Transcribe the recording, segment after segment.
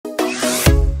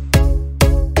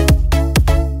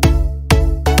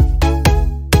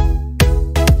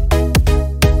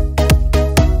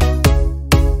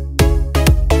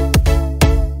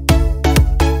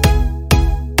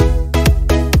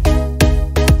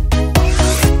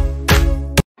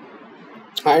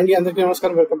Hi Andy, అందరికీ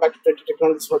నమస్కారం. Welcome back to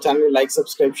technologies మా ఛానల్. లైక్,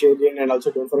 సబ్స్క్రైబ్, షేర్ చేయండి and also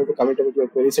don't forget to comment with your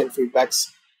queries and feedbacks.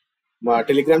 మా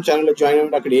Telegram ఛానల్లో join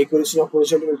అవ్వండి. అక్కడ ఏ క్వెరీస్ ఉన్నా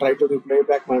question will try to reply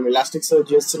back. మనం ఎలాస్టిక్ సర్చ్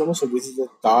చేస్తున్నాము. So this is the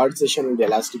third session in the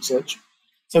elastic search.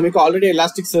 So మీకు already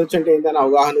elastic search అంటే ఏంటని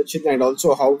అవగాహన వచ్చింది and also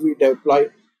how we deploy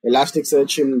elastic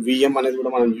search in VM అనేది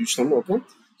కూడా మనం చూసినాము. ఓకే,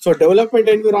 సో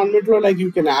డెవలప్మెంట్ ఎన్విరాన్మెంట్ లో like you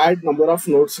can add number of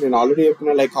notes. నేను ఆల్రెడీ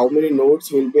చెప్పిన like how many notes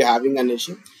will be having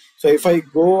అనేసి. So if I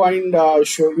go and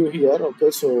show you here, okay,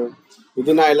 so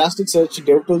ఇది నా ఎలాస్టిక్ సర్చ్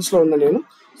డెవ్ టూల్స్ లో ఉన్న నేను.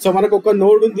 So మనకు ఒక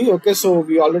నోడ్ ఉంది. Okay, so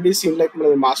we already scene like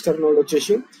మన మాస్టర్ నోడ్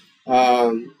వచ్చేసి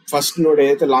ఫస్ట్ నోడ్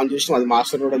ఏదైతే లాంచ్ చేసినా అది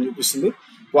మాస్టర్ నోడ్ అని చూపిస్తుంది.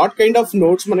 వాట్ కైండ్ ఆఫ్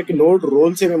నోడ్స్ మనకి నోడ్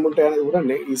రోల్స్ ఏమేమి ఉంటాయి అనేది కూడా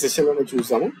ఈ సెషన్ లోనే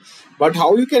చూసాము. But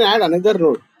how you can add another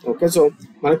node. Okay, so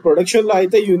మనకి ప్రొడక్షన్ లో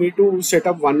అయితే you need to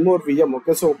set up one more VM.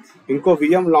 Okay, so ఇంకో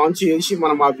VM లాంచ్ చేసి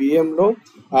మనం ఆ VM లో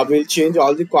will change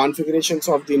all the configurations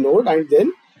of the node and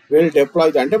then will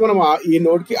deploy. అంటే మనం ఈ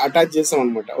నోడ్ కి అటాచ్ చేసాం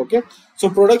అనమాట. ఓకే, సో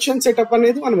ప్రొడక్షన్ సెటప్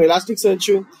అనేది మనం ఎలాస్టిక్ సర్చ్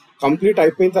కంప్లీట్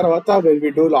అయిపోయిన తర్వాత when we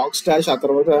do log stash, ఆ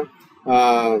తర్వాత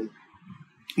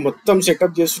మొత్తం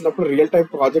సెటప్ చేస్తున్నప్పుడు రియల్ టైం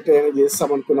ప్రాజెక్ట్ ఏదైనా చేస్తాం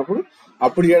అనుకున్నప్పుడు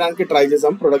అప్పుడు చేయడానికి ట్రై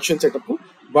చేద్దాం production setup.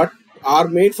 But are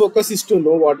main focus is to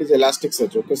know what is elastic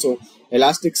search. Okay, so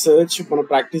elastic search మనం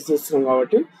ప్రాక్టీస్ చేస్తున్నాం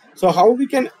కాబట్టి so how we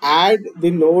can add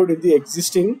the node in the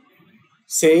existing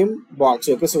same box.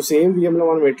 Okay, so same VM లో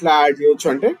మనం ఎట్లా add చేయొచ్చు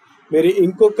అంటే మీరు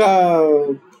ఇంకొక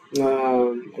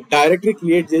డైరెక్టరీ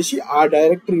క్రియేట్ చేసి ఆ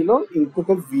డైరెక్టరీలో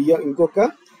ఇంకొక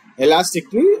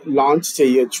ఎలాస్టిక్ ని లాంచ్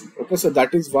చేయొచ్చు. Okay, so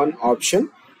that is one option.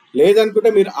 లేదనుకుంటే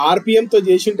మీరు RPM తో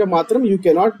చేసింటే మాత్రం you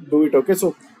cannot do it. Okay, so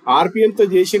RPM తో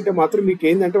చేసింటే మాత్రం మీకు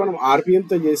ఏంటంటే మనం RPM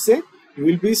తో చేస్తే you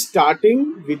will be starting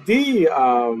with the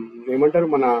ఏమంటారు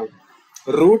మన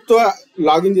రూట్ తో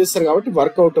లాగిన్ చేస్తారు కాబట్టి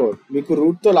వర్కౌట్ అవ్వదు. మీకు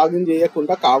రూట్ తో లాగిన్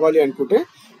చేయకుండా కావాలి అనుకుంటే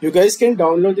you guys can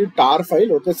download the torr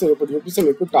file. Okay, so ఇప్పుడు చూపిస్తాం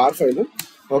మీకు టార్ ఫైల్.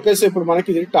 ఓకే, సో ఇప్పుడు మనకి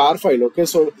ఇది టార్ ఫైల్. ఓకే,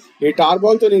 సో ఈ టార్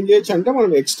బాల్ తో ఏం చేయొచ్చు అంటే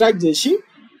మనం ఎక్స్ట్రాక్ట్ చేసి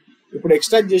ఇప్పుడు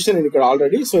ఎక్స్ట్రాక్ట్ చేసాను నేను ఇక్కడ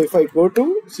already. So if I go to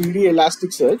CD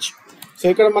elastic search, so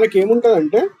ఇక్కడ మనకి ఏముంటుంది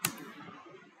అంటే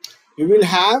యూ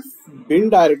విల్ హ్యావ్ బిన్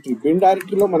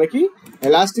డైరెక్టరీలో మనకి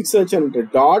ఎలాస్టిక్ సర్చ్ అని ఉంటుంది.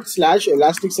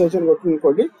 ./ఎలాస్టిక్ సర్చ్ అని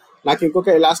కొట్టుకోండి, నాకు ఇంకొక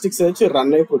ఎలాస్టిక్ సర్చ్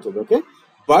రన్ అయిపోతుంది. Okay,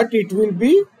 but it will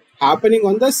be happening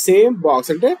on the same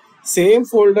box, అంటే సేమ్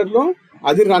ఫోల్డర్ లో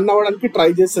అది రన్ అవ్వడానికి ట్రై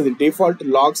చేస్తుంది. డిఫాల్ట్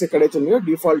లాగ్స్ ఎక్కడైతే ఉన్నాయో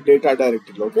డిఫాల్ట్ డేటా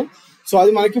డైరెక్టరీలో. ఓకే, సో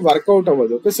అది మనకి వర్కౌట్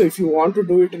అవ్వదు. Okay, so if you want to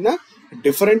do it in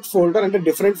different folder, అంటే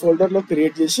డిఫరెంట్ ఫోల్డర్ లో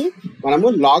క్రియేట్ చేసి మనము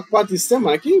లాగ్ పాత్ ఇస్తే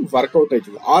మనకి వర్కౌట్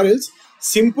అవుతుంది. ఆర్ ఎల్స్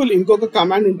సింపుల్ ఇంకొక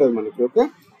కమాండ్ ఉంటుంది మనకి. ఓకే,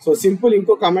 సో సింపుల్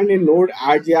ఇంకో కమాండ్ నేను నోడ్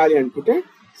యాడ్ చేయాలి అనుకుంటే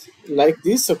లైక్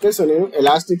దిస్. ఓకే, సో నేను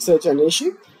ఎలాస్టిక్ సర్చ్ అనేసి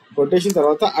కొట్టేసిన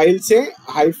తర్వాత I will say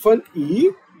 -e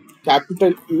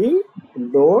capital E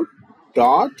node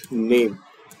dot name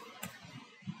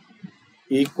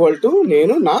equal to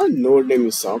నేను నా నోడ్ నేమ్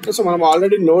ఇస్తాను. ఓకే, సో మనం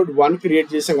ఆల్రెడీ నోడ్ 1 క్రియేట్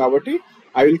చేసాం కాబట్టి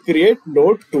I will create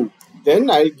node 2. Then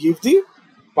I will give the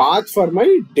path for my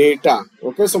data.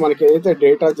 Okay, so మనకి ఏదైతే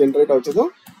data generate అవుతుందో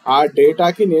ఆ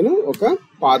డేటాకి నేను ఒక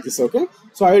పాత్ ఇస్తాను. Okay,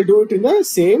 so I will do it in the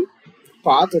same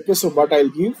path. Okay, so but I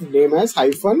will give name as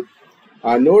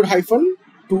node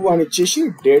 -2 అని ఇచ్చేసి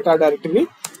data డైరెక్టరీని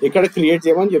ఇక్కడ క్రియేట్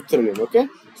చేయమని చెప్తున్నాను నేను. Okay,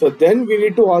 so then we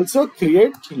need to also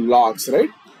create logs,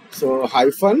 right? So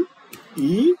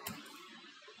 -e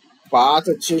path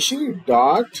వచ్చేసి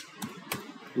dot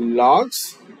logs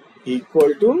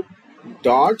equal to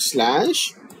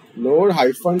 ./node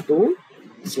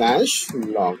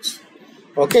 -2/logs.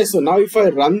 Okay, so now if I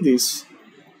run this,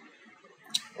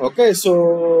 okay, so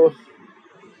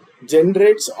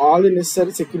generates all the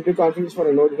necessary security configurations for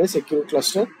a node in a secure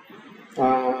cluster.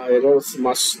 Errors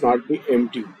must not be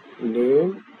empty.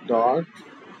 Name dot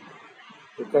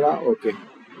ikkada. Okay,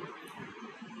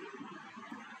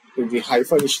 ఇది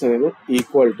hyphen ఇచ్చిన నేను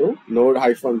equal to node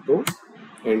 -2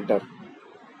 enter.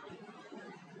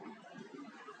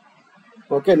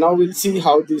 Okay, now we'll see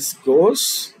how this goes.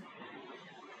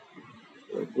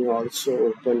 Let me also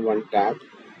open one tab.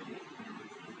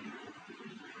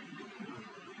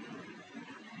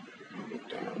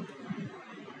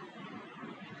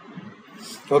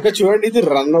 Okay, చూడండి ఇది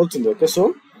run అవుతుంది. Okay, so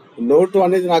node 2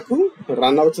 అనేది నాకు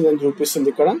run అవుతుంది అని చూపిస్తుంది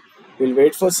ఇక్కడ. Will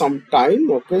wait for some time.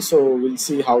 Okay, so will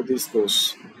see how this goes.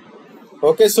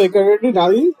 Okay, so ఇక్కడ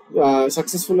నాది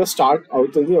సక్సెస్ఫుల్ గా స్టార్ట్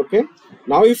అవుతుంది. Okay,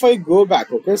 now if I go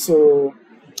back, okay, so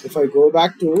if I go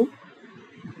back to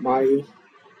my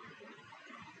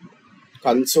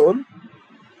console,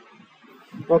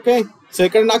 okay, so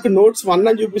ఇక్కడ నాకు notes 1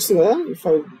 అని చూపిస్తుంది కదా. if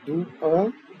I do a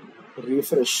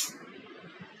refresh,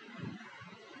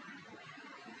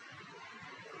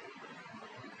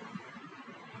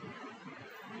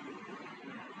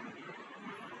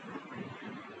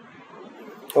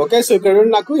 okay, so ఇక్కడ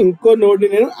నాకు ఇంకో నోడ్ ని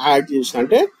నేను యాడ్ చేసిన,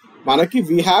 అంటే మనకి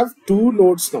we have 2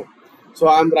 nodes now. So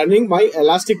I'm running my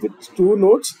elastic with 2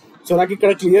 nodes. So నాకు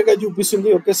ఇక్కడ క్లియర్ గా చూపిస్తుంది.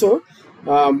 ఓకే, సో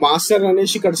మాస్టర్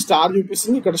అనేసి ఇక్కడ స్టార్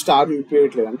చూపిస్తుంది, ఇక్కడ స్టార్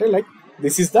చూపించట్లేదు, అంటే like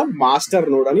this is the master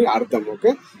node అని అర్థం.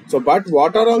 Okay, so but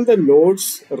what are all the nodes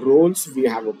roles we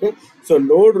have. Okay, so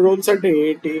node roles అంటే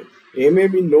ఏంటి,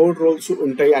 ఏమేమి నోడ్ రోల్స్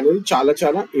ఉంటాయి అనేది చాలా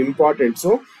చాలా important.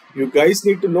 So you guys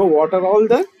need to know what are all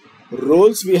the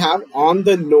roles we have on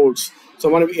the nodes. So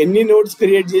మనం ఎన్ని nodes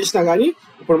create చేసినా కానీ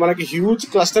ఇప్పుడు మనకి హ్యూజ్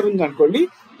క్లస్టర్ ఉంది అనుకోండి,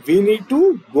 we need to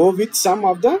go with some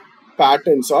of the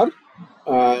patterns are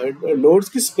nodes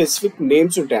కి specific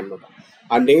names ఉంటాయి అన్నమాట.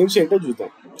 ఆ నేమ్స్ ఏంటో చూద్దాం.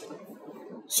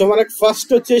 సో మనకి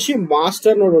ఫస్ట్ వచ్చేసి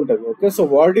మాస్టర్ నోడ్ ఉంటుంది. Okay, so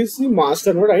what is the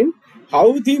master node and how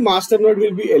the master node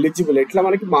will be eligible, ఎట్లా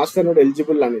మనకి మాస్టర్ నోడ్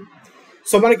ఎలిజిబుల్ అనేది.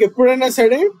 సో మనకి ఎప్పుడైనా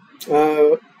సరే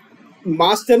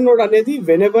మాస్టర్ నోడ్ అనేది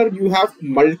whenever you have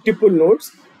multiple nodes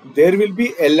there will be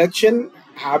election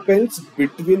happens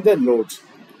between the nodes.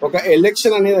 ఒక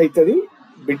election అనేది అవుతుంది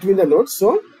between the nodes. So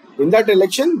in that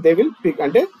election they will pick,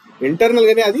 అంటే ఇంటర్నల్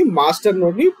గానే అది మాస్టర్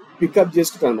నోడ్ ని పికప్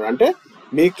చేసుకుంటారు అనమాట. అంటే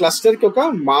మీ క్లస్టర్ కి ఒక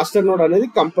మాస్టర్ నోడ్ అనేది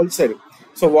compulsory.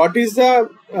 So what is the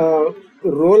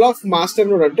role of master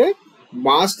node అంటే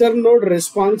మాస్టర్ నోడ్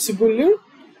రెస్పాన్సిబుల్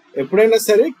ఎప్పుడైనా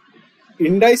సరే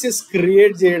ఇండైసెస్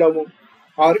క్రియేట్ చేయడము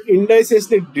ఆర్ ఇండైసెస్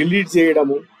ని డిలీట్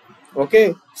చేయడము. ఓకే,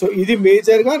 సో ఇది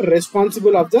మేజర్ గా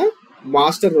responsible of the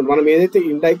master node. మనం ఏదైతే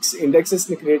ఇండెక్సెస్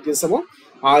ని క్రియేట్ చేస్తామో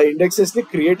ఆ ఇండెక్సెస్ ని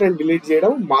క్రియేట్ అండ్ డిలీట్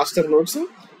చేయడం master nodes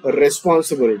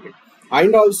responsibility.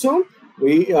 And also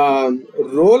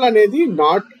role అనేది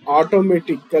నాట్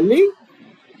ఆటోమేటికల్లీ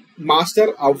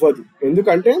మాస్టర్ అవ్వదు.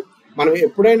 ఎందుకంటే మనం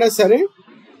ఎప్పుడైనా సరే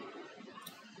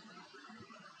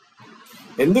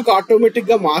ఎందుకు ఆటోమేటిక్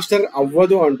గా మాస్టర్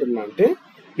అవ్వదు అంటున్నా అంటే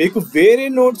మీకు వేరే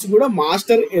నోడ్స్ కూడా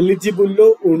మాస్టర్ ఎలిజిబుల్లో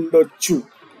ఉండొచ్చు.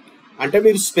 అంటే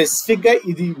మీరు స్పెసిఫిక్ గా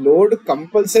ఇది నోడ్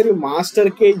కంపల్సరీ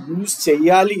మాస్టర్ కే యూజ్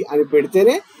చేయాలి అని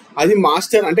పెడితేనే అది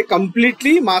మాస్టర్ అంటే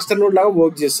కంప్లీట్లీ మాస్టర్ నోడ్ లాగా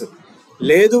వర్క్ చేస్తుంది.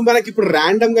 లేదు మనకి ఇప్పుడు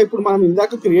ర్యాండమ్ గా ఇప్పుడు మనం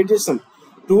ఇందాక క్రియేట్ చేస్తాం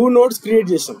 2 nodes క్రియేట్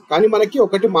చేస్తాం, కానీ మనకి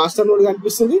ఒకటి మాస్టర్ నోడ్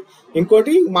కనిపిస్తుంది,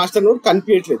 ఇంకోటి మాస్టర్ నోడ్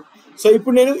కనిపించట్లేదు. సో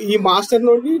ఇప్పుడు నేను ఈ మాస్టర్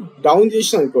నోడ్ ని డౌన్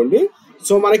చేసిన అనుకోండి,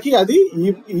 సో మనకి అది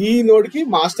ఈ నోడ్ కి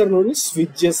మాస్టర్ నోడ్ ని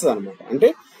స్విచ్ చేస్తుంది అనమాట. అంటే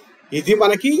ఇది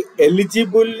మనకి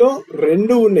ఎలిజిబుల్ లో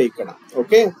 2 ఉన్నాయి ఇక్కడ.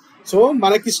 ఓకే, సో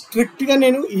మనకి స్ట్రిక్ట్ గా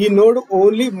నేను ఈ నోడ్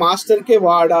ఓన్లీ మాస్టర్ కే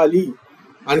వాడాలి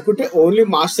అనుకుంటే ఓన్లీ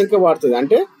మాస్టర్ కే వాడుతుంది.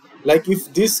 అంటే like if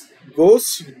this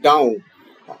goes down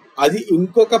అది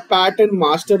ఇంకొక ప్యాటర్న్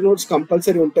మాస్టర్ నోడ్స్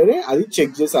కంపల్సరీ ఉంటేనే అది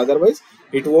చెక్ చేసి, otherwise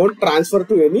it won't transfer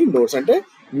to any nodes. అంటే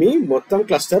మీ మొత్తం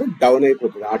క్లస్టర్ డౌన్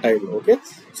అయిపోతుంది ఆ టైంలో. Okay,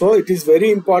 so it is very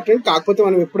important. కాకపోతే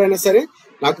మనం ఎప్పుడైనా సరే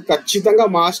నాకు ఖచ్చితంగా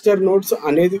మాస్టర్ నోడ్స్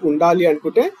అనేది ఉండాలి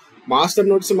అనుకుంటే మాస్టర్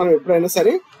నోడ్స్ మనం ఎప్పుడైనా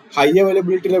సరే హై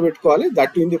అవైలబిలిటీలో పెట్టుకోవాలి.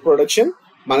 దట్ ఇన్ ది ప్రొడక్షన్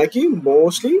మనకి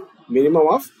mostly minimum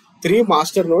of 3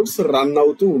 master nodes run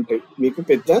అవుతూ ఉంటాయి మీకు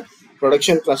పెద్ద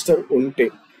ప్రొడక్షన్ క్లస్టర్ ఉంటే.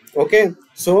 ఓకే,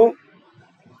 సో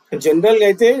జనరల్ గా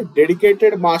అయితే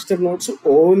dedicated master nodes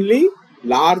only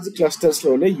large clusters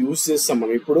లోనే యూజ్ చేస్తాం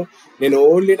మనం. ఇప్పుడు నేను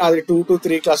ఓన్లీ నాది 2 to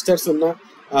 3 క్లస్టర్స్ ఉన్న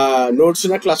నోడ్స్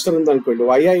ఉన్న క్లస్టర్ ఉంది అనుకోండి,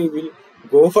 why I will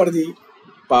go for the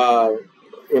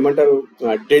ఏమంటారు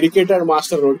డెడికేటెడ్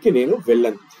మాస్టర్ నోడ్ కి నేను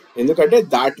వెళ్ళను. ఎందుకంటే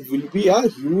that will be a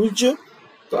huge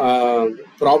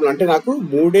problem. అంటే నాకు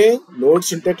 3 nodes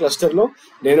ఉంటే క్లస్టర్ లో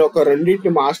నేను ఒక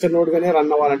 2 మాస్టర్ నోడ్ గానే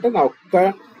రన్ అవ్వాలంటే నా ఒక్క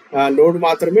నోడ్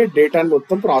మాత్రమే డేటాను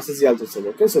మొత్తం ప్రాసెస్ చేయాల్సి వస్తుంది.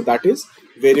 Okay, so that is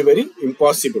very very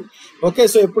impossible. Okay,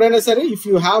 so ఎప్పుడైనా సరే if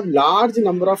you have large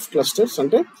number of clusters,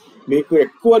 అంటే మీకు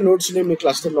ఎక్కువ నోడ్స్ ఉన్నాయి మీ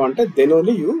క్లస్టర్ లో, అంటే then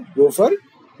only you go for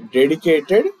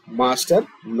dedicated master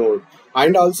node.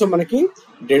 And also మనకి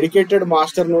డెడికేటెడ్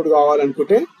మాస్టర్ నోడ్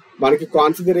కావాలనుకుంటే మనకి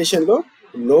కాన్ఫిగరేషన్ లో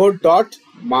నోడ్ డాట్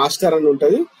మాస్టర్ అని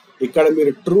ఉంటుంది. ఇక్కడ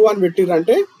మీరు ట్రూ అని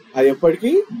పెట్టిరంటే అది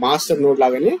ఎప్పటికీ మాస్టర్ నోడ్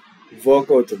లాగానే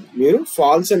వర్క్ అవుతుంది. మీరు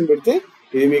ఫాల్స్ అని పెడితే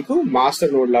ఇది మీకు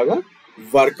మాస్టర్ నోడ్ లాగా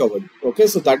వర్క్ అవ్వదు. Okay,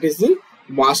 so that is the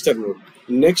master node.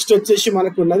 Next వచ్చేసి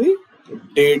మనకు ఉన్నది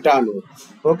data node.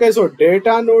 Okay, so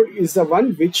data node is the one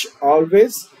which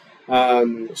always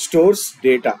stores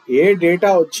data. A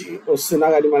data వస్తున్నా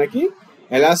కానీ మనకి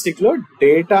ఎలాస్టిక్ లో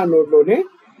డేటా నోడ్ లోనే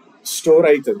స్టోర్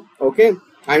అవుతుంది. ఓకే,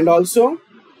 అండ్ ఆల్సో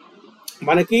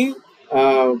మనకి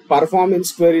పర్ఫార్మెన్స్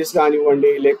క్వెరీస్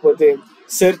కానివ్వండి, లేకపోతే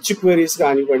సెర్చ్ క్వెరీస్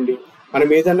కానివ్వండి, మనం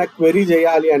ఏదైనా క్వెరీ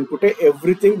చేయాలి అనుకుంటే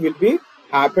everything will be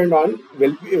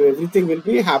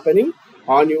happening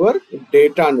on your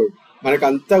data node.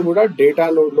 మనకంతా కూడా డేటా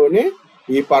నోడ్ లోనే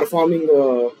ఈ పర్ఫార్మింగ్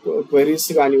క్వెరీస్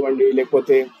కానివ్వండి,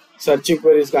 లేకపోతే సర్చింగ్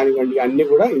క్వెరీస్ కానివ్వండి, అన్ని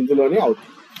కూడా ఇందులోనే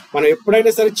అవుతాయి. మనం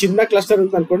ఎప్పుడైనా సరే చిన్న క్లస్టర్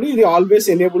ఉంది అనుకోండి, ఇది ఆల్వేస్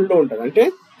ఎనేబుల్డ్ లో ఉంటుంది. అంటే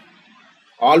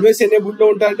ఆల్వేస్ ఎనేబుల్డ్ లో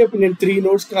ఉంటారంటే ఇప్పుడు నేను 3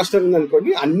 nodes క్లస్టర్ ఉంది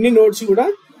అనుకోండి, అన్ని నోడ్స్ కూడా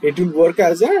it will work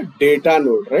as a data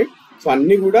node, right? So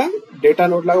అన్ని కూడా డేటా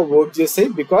నోడ్ లాగా వర్క్ చేస్తాయి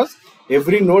because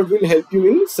every node will help you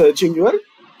in searching your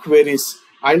queries.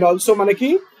 And also మనకి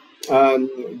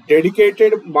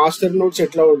డెడికేటెడ్ మాస్టర్ నోడ్స్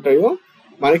ఎట్లా ఉంటాయో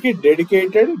మనకి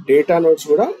డెడికేటెడ్ డేటా నోడ్స్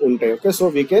కూడా ఉంటాయి. Okay, so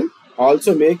we can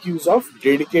also make use of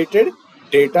dedicated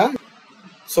data.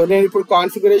 So నేను ఇప్పుడు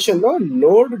కాన్ఫిగరేషన్ లో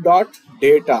node dot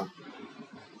data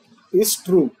is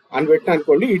true అని పెట్టిన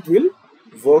అనుకోండి, it will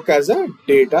work as a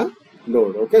data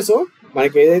node. Okay, so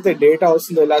మనకి ఏదైతే డేటా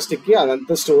వస్తుందో ఎలాస్టిక్ కి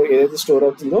అదంతా ఏదైతే స్టోర్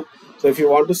అవుతుందో, so if you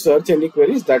want to search any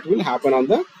queries that will happen on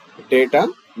the data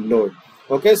node.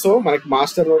 Okay, so మనకి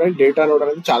master node and data node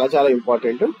అనేది చాలా చాలా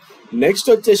ఇంపార్టెంట్. నెక్స్ట్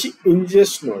వచ్చేసి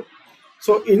ingest node.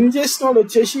 So ingest node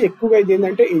వచ్చేసి ఎక్కువగా ఇది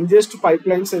ఏంటంటే ఇంజెస్ట్ పైప్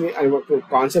లైన్స్ అని ఒక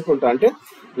కాన్సెప్ట్ ఉంటుంది. అంటే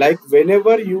like when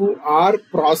ever you are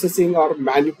processing are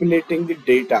manipulating the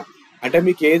data, అంటే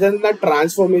మీకు ఏదైనా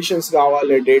ట్రాన్స్ఫర్మేషన్స్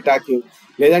కావాలి డేటాకి,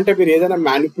 లేదంటే మీరు ఏదైనా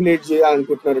మ్యానిపులేట్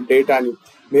చేయాలనుకుంటున్నారు డేటాని,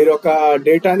 మీరు ఒక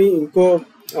డేటాని ఇంకో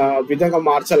విధంగా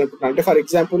మార్చాలనుకుంటున్నారు. అంటే ఫర్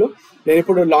ఎగ్జాంపుల్ నేను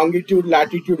ఇప్పుడు లాంగిట్యూడ్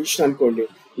లాటిట్యూడ్ ఇచ్చిన అనుకోండి,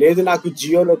 లేదు నాకు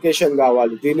జియో లొకేషన్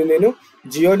కావాలి, దీన్ని నేను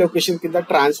జియో లొకేషన్ కింద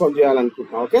ట్రాన్స్ఫార్మ్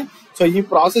చేయాలనుకుంటున్నాను. ఓకే, సో ఈ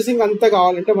ప్రాసెసింగ్ అంతా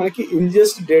కావాలంటే మనకి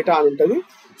ఇంజెస్ట్ డేటా అని ఉంటుంది.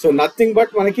 సో నథింగ్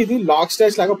బట్ మనకి ఇది లాగ్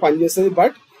స్టాష్ లాగా పనిచేస్తుంది.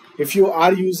 But if you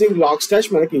are using log stash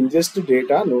మనకి ingest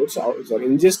data notes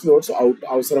ingest notes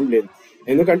అవసరం లేదు.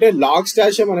 ఎందుకంటే లాగ్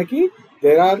స్టాష్ మనకి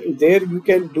there you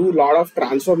can do lot of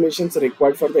transformations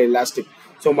required for the elastic.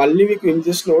 So మళ్ళీ మీకు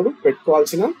ఇంజెస్ట్ నోడ్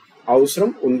పెట్టుకోవాల్సిన అవసరం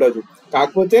ఉండదు.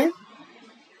 కాకపోతే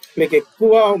మీకు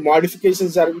ఎక్కువ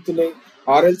మోడిఫికేషన్స్ జరుగుతున్నాయి,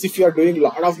 or else if you are doing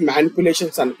lot of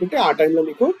manipulations అనుకుంటే ఆ టైంలో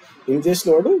మీకు ఇంజెస్ట్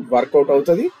నోడ్ వర్కౌట్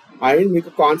అవుతుంది. అండ్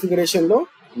మీకు కాన్ఫిగరేషన్ లో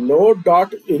నోడ్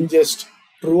డాట్ ఇంజెస్ట్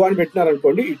ట్రూ అని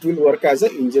పెట్టినారనుకోండి, it will work as a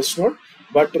ingest node.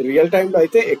 But real టైంలో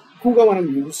అయితే ఎక్కువగా మనం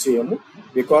యూజ్ చేయము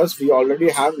because we already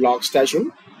have log stash in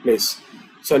place.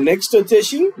 So next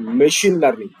వచ్చేసి machine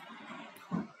learning.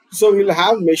 So we'll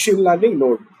have machine learning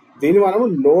node. దీన్ని మనము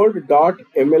node dot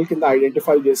ML కింద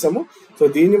identify చేసాము. సో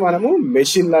దీన్ని మనము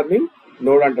మెషిన్ లెర్నింగ్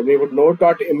నోడ్ అంటాం. ఇప్పుడు నోడ్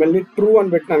డాట్ ఎంఎల్ ని ట్రూ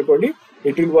అని పెట్టిన అనుకోండి,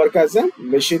 it will work as a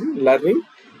machine learning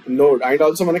node. And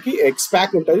also మనకి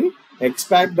ఎక్స్పాక్ ఉంటుంది,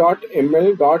 ఎక్స్పాక్ dot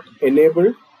ML dot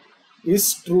enabled is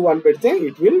true అని పెడితే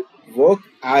it will work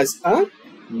as a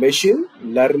machine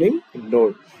learning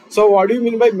node. So what do you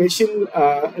mean by machine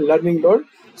learning node?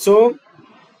 So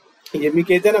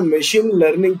మీకు ఏదైనా machine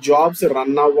learning jobs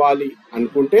run అవ్వాలి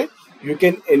అనుకుంటే you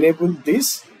can enable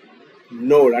this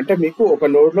node. అంటే మీకు ఒక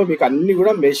node లో మీకు అన్ని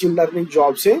కూడా మెషిన్ లెర్నింగ్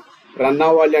జాబ్సే రన్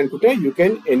అవ్వాలి అనుకుంటే you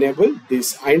can enable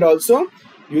this. And also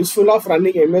useful of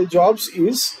running ML jobs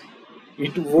is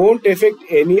it won't effect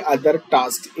any other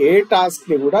task. A task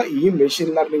ని కూడా ఈ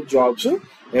మెషిన్ లెర్నింగ్ జాబ్స్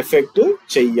ఎఫెక్ట్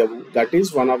చెయ్యవు. That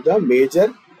is one of the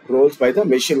major roles by the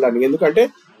machine learning. ఎందుకంటే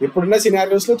ఇప్పుడున్న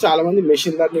scenarios లో చాలా మంది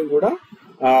machine learning కూడా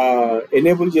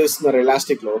ఎనేబుల్ చేస్తున్నారు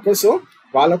ఎలాస్టిక్ లో. ఓకే, సో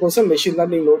వాళ్ళ కోసం మెషిన్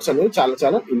లెర్నింగ్ నోడ్స్ అనేది చాలా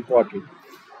చాలా ఇంపార్టెంట్.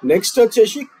 నెక్స్ట్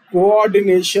వచ్చేసి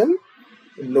coordination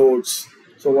nodes.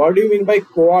 So what do you mean by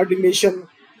coordination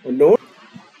node?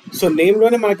 So name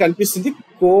లోనే మనకు కనిపిస్తుంది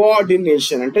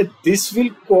కోఆర్డినేషన్. అంటే దిస్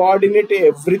విల్ కోఆర్డినేట్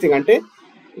ఎవ్రీథింగ్. అంటే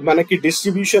మనకి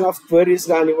డిస్ట్రిబ్యూషన్ ఆఫ్ క్వెరీస్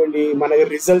కానివ్వండి, మనకి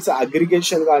రిజల్ట్స్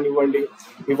అగ్రిగేషన్ కానివ్వండి,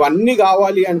 ఇవన్నీ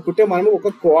కావాలి అనుకుంటే మనం ఒక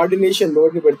కోఆర్డినేషన్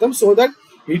నోడ్ ని పెడతాం. So that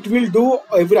it will do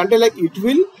every, అంటే like it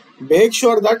will make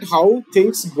sure that how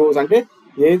things goes. అంటే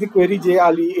ఏది క్వెరీ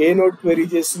చేయాలి, ఏ నోడ్ క్వెరీ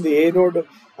చేస్తుంది, ఏ నోడ్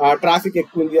ట్రాఫిక్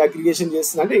ఎక్కువ ఉంది, అగ్రిగేషన్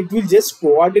చేస్తుంది, అంటే it will just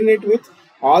coordinate with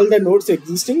all the nodes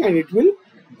existing and it will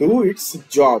do it's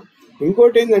job.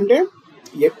 ఇంకోటి ఏంటంటే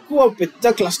ఎక్కువ పెద్ద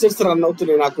క్లస్టర్స్ రన్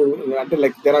అవుతున్నాయి నాకు, అంటే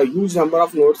like there are huge number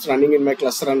of nodes running in my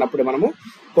cluster అన్నప్పుడు మనము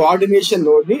కోఆర్డినేషన్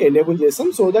నోడ్ ని ఎనేబుల్ చేస్తాం.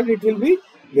 So that it will be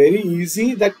very easy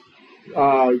that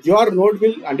your node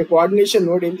will, అంటే కోఆర్డినేషన్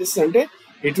నోడ్ ఏం చేస్తుంది అంటే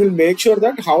it will make sure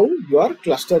that how your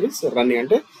cluster is running.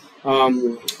 అంటే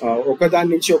ఒకదాని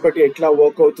నుంచి ఒకటి ఎట్లా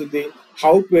వర్క్ అవుతుంది,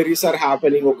 హౌ క్వెరీస్ ఆర్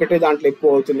హ్యాపెనింగ్, ఒకటే దాంట్లో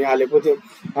ఎక్కువ అవుతున్నాయా లేకపోతే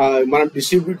మనం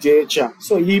డిస్ట్రిబ్యూట్ చేయొచ్చా.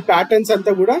 సో ఈ ప్యాటర్న్స్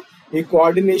అంతా కూడా ఈ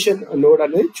కోఆర్డినేషన్ నోడ్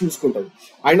అనేది చూసుకుంటుంది.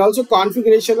 అండ్ ఆల్సో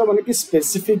కాన్ఫిగరేషన్ లో మనకి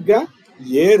స్పెసిఫిక్ గా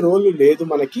ఏ రోల్ లేదు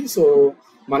మనకి. సో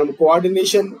మనం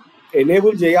కోఆర్డినేషన్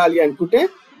ఎనేబుల్ చేయాలి అనుకుంటే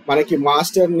మనకి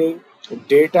మాస్టర్ ని,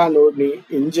 డేటా నోడ్ ని,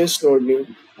 ఇంజెస్ట్ నోడ్ ని,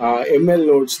 ఎంఎల్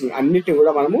నోడ్స్ ని అన్నిటిని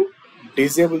కూడా మనము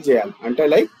డిసేబుల్ చేయాలి. అంటే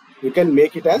like you can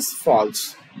make it as false,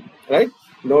 right?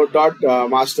 Node dot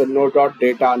master, node dot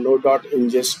data, node dot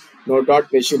ingest, node dot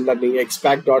machine learning,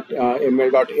 ఎక్స్పాక్ dot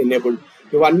ML dot enabled,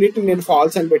 ఇవన్నిటిని నేను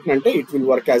ఫాల్స్ అని పెట్టినంటే it will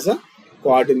work as a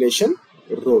coordination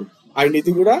role. And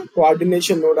ఇది కూడా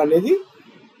coordination node అనేది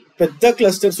పెద్ద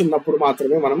clusters ఉన్నప్పుడు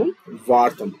మాత్రమే మనము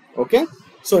వాడతాం. ఓకే,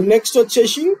 సో నెక్స్ట్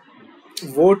వచ్చేసి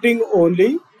voting only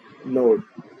node.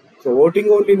 So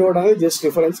voting only node అనేది జస్ట్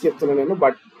రిఫరెన్స్ చెప్తున్నాను నేను,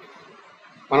 బట్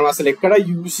మనం అసలు ఎక్కడ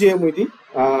యూజ్ చేయము ఇది,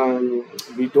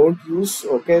 we don't use.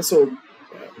 Okay, so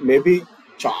maybe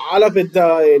చాలా పెద్ద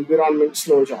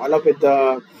ఎన్విరాన్మెంట్స్లో, చాలా పెద్ద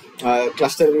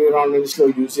క్లస్టర్ ఎన్విరాన్మెంట్స్లో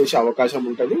యూజ్ చేసే అవకాశం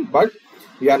ఉంటుంది. But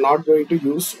we are not going to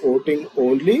use voting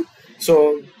only. So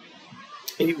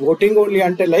ఈ ఓటింగ్ ఓన్లీ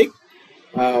అంటే లైక్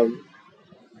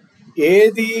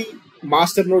ఏది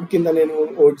మాస్టర్ నోడ్ కింద నేను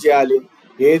ఓట్ చేయాలి,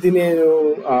 ఏది నేను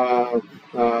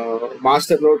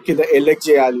మాస్టర్ నోడ్ కింద ఎలెక్ట్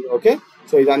చేయాలి. ఓకే,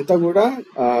 సో ఇదంతా కూడా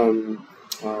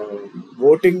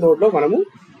ఓటింగ్ నోడ్లో మనము,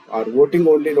 ఓటింగ్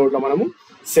ఓన్లీ నోడ్లో మనము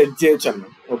సెట్ చేయొచ్చు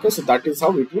అన్నమాట. Okay, so that is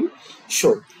how it will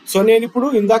show. So నేను ఇప్పుడు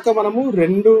ఇందాక మనము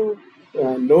రెండు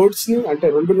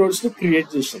నోడ్స్ని క్రియేట్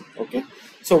చేసాం. Okay,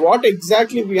 so what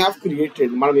exactly we have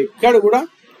created, మనం ఎక్కడ కూడా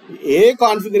ఏ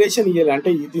కాన్ఫిగరేషన్ ఇవ్వాలి, అంటే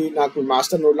ఇది నాకు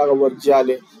మాస్టర్ నోడ్ లాగా వర్క్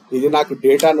చేయాలి, ఇది నాకు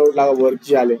డేటా నోడ్ లాగా వర్క్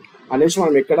చేయాలి అనేసి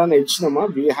మనం ఎక్కడైనా ఇచ్చినామా?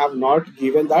 We have not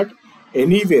given that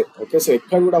anywhere. Okay, so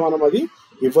ఎక్కడ కూడా మనం అది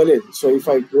ఇవ్వలేదు. So if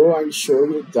I go and show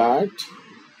you that,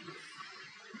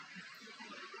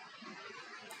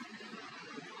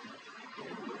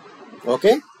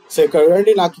 okay, so ఇక్కడ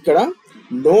చూడండి నాకు ఇక్కడ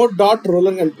నోడ్ డాట్ రోల్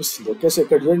అని కనిపిస్తుంది. ఓకే, సో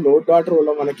ఇక్కడ చూడండి నోడ్ డాట్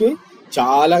రోల్ మనకి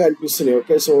చాలా కనిపిస్తున్నాయి.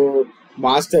 ఓకే, సో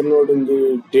మాస్టర్ నోడ్ ఉంది,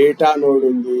 డేటా నోడ్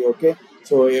ఉంది. ఓకే,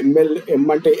 సో ఎం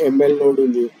అంటే ఎంఎల్ నోడ్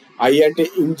ఉంది, ఐ అంటే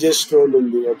ఇంజెస్ట్ నోడ్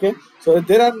ఉంది. Okay, so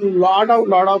there are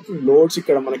lot of nodes.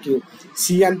 ఇక్కడ మనకి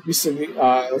సి అనిపిస్తుంది,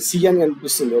 సి అని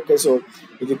కనిపిస్తుంది. ఓకే, సో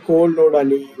ఇది కోల్డ్ నోడ్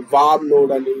అని, వార్మ్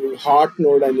నోడ్ అని, హాట్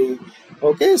నోడ్ అని.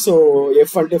 ఓకే, సో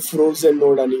ఎఫ్ అంటే ఫ్రోజన్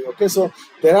నోడ్ అని. Okay, so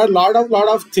there are lot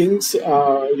of things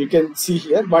you can see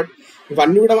here. But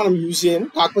ఇవన్నీ కూడా మనం యూజ్ చేయము.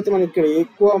 కాకపోతే మనం ఇక్కడ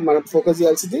ఎక్కువ మనం ఫోకస్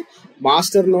చేయాల్సింది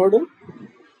master node,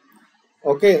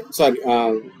 okay sorry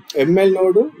ML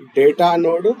node, data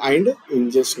node and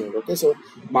ingest node. Okay, so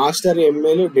master,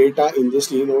 ML, data,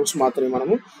 ingest ఈ నోడ్స్ మాత్రమే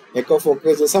మనము ఎక్కువ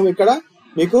ఫోకస్ చేస్తాం. ఇక్కడ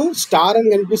మీకు స్టార్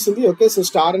అని కనిపిస్తుంది. ఓకే, సో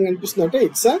స్టార్ అని కనిపిస్తుంది అంటే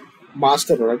ఇట్స్ అ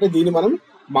మాస్టర్ నోడ్, అంటే దీన్ని మనం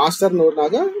మాస్టర్ నోడ్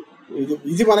లాగా,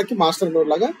 ఇది మనకి మాస్టర్ నోడ్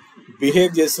లాగా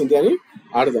బిహేవ్ చేస్తుంది అని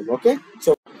అర్థం. ఓకే,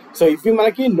 సో ఇవి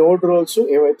మనకి నోడ్ రోల్స్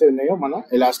ఏవైతే ఉన్నాయో మన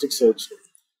ఎలాస్టిక్ సర్చ్.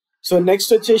 సో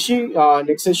నెక్స్ట్ వచ్చేసి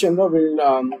నెక్స్ట్ సెషన్ లో విల్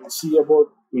సీ అబౌట్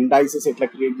ఇండైసెస్ ఎట్లా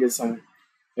క్రియేట్ చేస్తాము,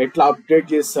 ఎట్లా అప్డేట్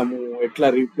చేస్తాము, ఎట్లా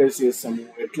రీప్లేస్ చేస్తాము,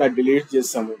 ఎట్లా డిలీట్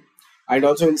చేస్తాము, and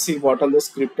also will see what are the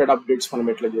scripted updates మనం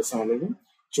ఎట్లా చేస్తాం అనేది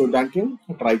చూడడానికి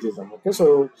ట్రై చేద్దాం. Okay, so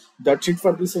that's it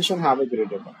for this session. Have a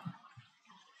great day.